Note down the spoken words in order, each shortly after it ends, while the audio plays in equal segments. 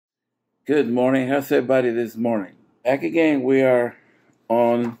Good morning. How's everybody this morning? Back again, we are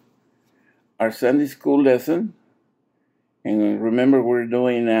on our Sunday school lesson. And remember, we're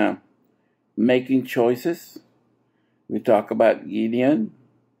doing making choices. We talk about Gideon,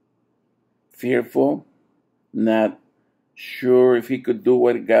 fearful, not sure if he could do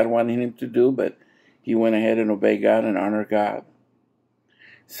what God wanted him to do, but he went ahead and obeyed God and honored God.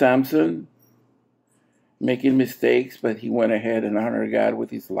 Samson, making mistakes, but he went ahead and honored God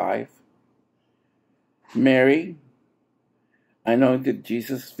with his life. Mary anointed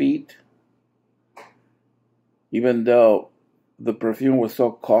Jesus' feet, even though the perfume was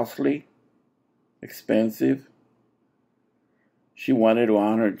so costly, expensive. She wanted to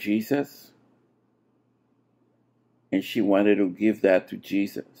honor Jesus, and she wanted to give that to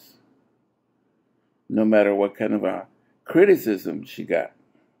Jesus, no matter what kind of a criticism she got.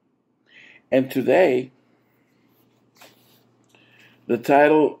 And today, the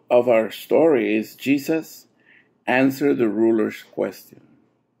title of our story is Jesus Answer the Ruler's Question.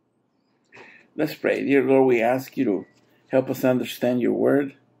 Let's pray. Dear Lord, we ask you to help us understand your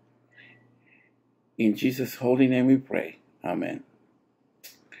word. In Jesus' holy name we pray. Amen.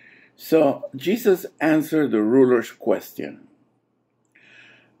 So, Jesus answered the ruler's question.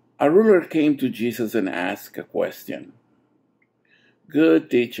 A ruler came to Jesus and asked a question. Good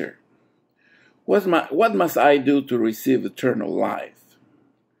teacher, what must I do to receive eternal life?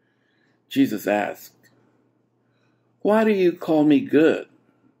 Jesus asked, why do you call me good?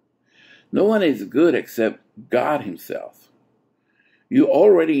 No one is good except God himself. You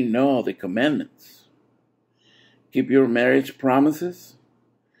already know the commandments. Keep your marriage promises.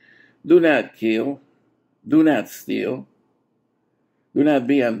 Do not kill. Do not steal. Do not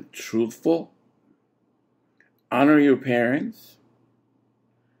be untruthful. Honor your parents.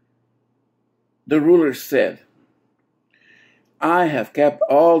 The ruler said, I have kept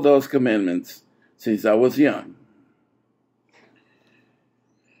all those commandments since I was young.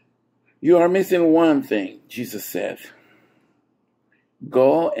 You are missing one thing, Jesus said.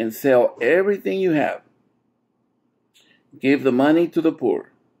 Go and sell everything you have. Give the money to the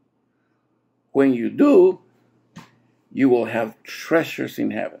poor. When you do, you will have treasures in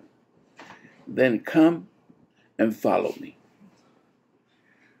heaven. Then come and follow me.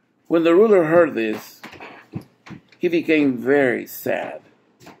 When the ruler heard this, he became very sad.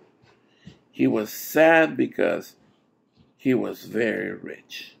 He was sad because he was very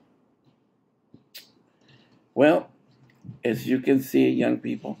rich. Well, as you can see, young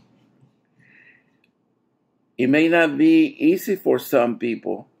people, it may not be easy for some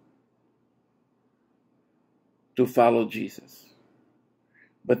people to follow Jesus,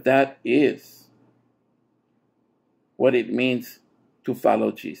 but that is what it means to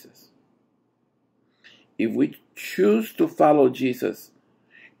follow Jesus. If we choose to follow Jesus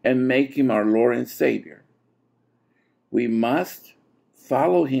and make him our Lord and Savior, we must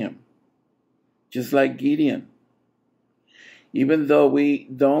follow him, just like Gideon. Even though we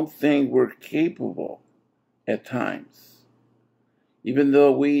don't think we're capable at times, even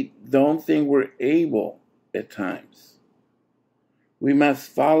though we don't think we're able at times, we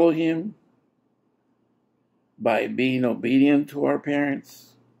must follow him by being obedient to our parents,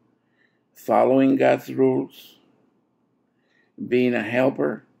 following God's rules, being a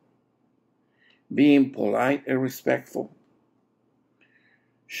helper, being polite and respectful,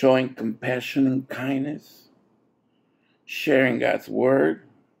 showing compassion and kindness, sharing God's word,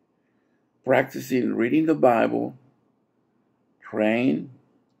 practicing reading the Bible, praying,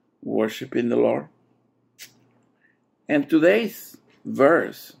 worshiping the Lord. And today's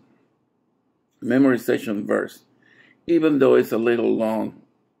verse, memorization verse, even though it's a little long,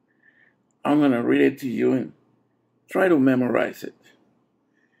 I'm going to read it to you and try to memorize it.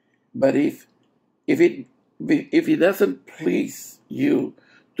 But if it doesn't please you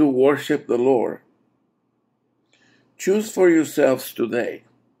to worship the Lord, choose for yourselves today.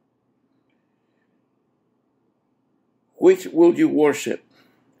 Which will you worship?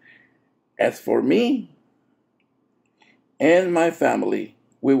 As for me and my family,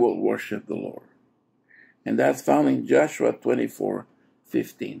 we will worship the Lord. And that's found in Joshua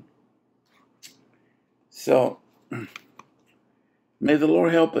 24:15. So, may the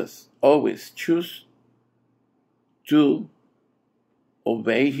Lord help us always choose to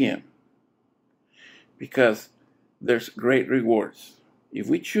obey him, because there's great rewards. If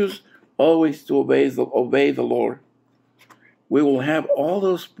we choose always to obey the Lord, we will have all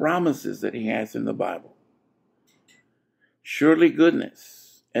those promises that he has in the Bible. Surely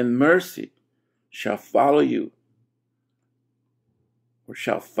goodness and mercy shall follow you, or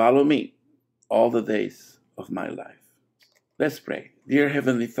shall follow me all the days of my life. Let's pray. Dear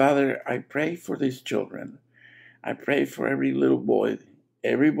Heavenly Father, I pray for these children. I pray for every little boy,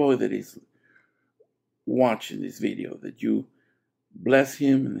 every boy that is watching this video, that you bless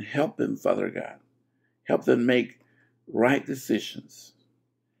him and help them, Father God. Help them make right decisions.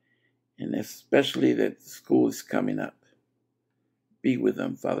 And especially that school is coming up. Be with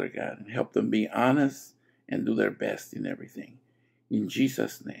them, Father God, and help them be honest and do their best in everything. In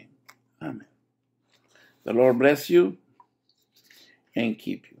Jesus' name, amen. The Lord bless you and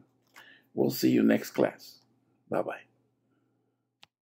keep you. We'll see you next class. Bye-bye.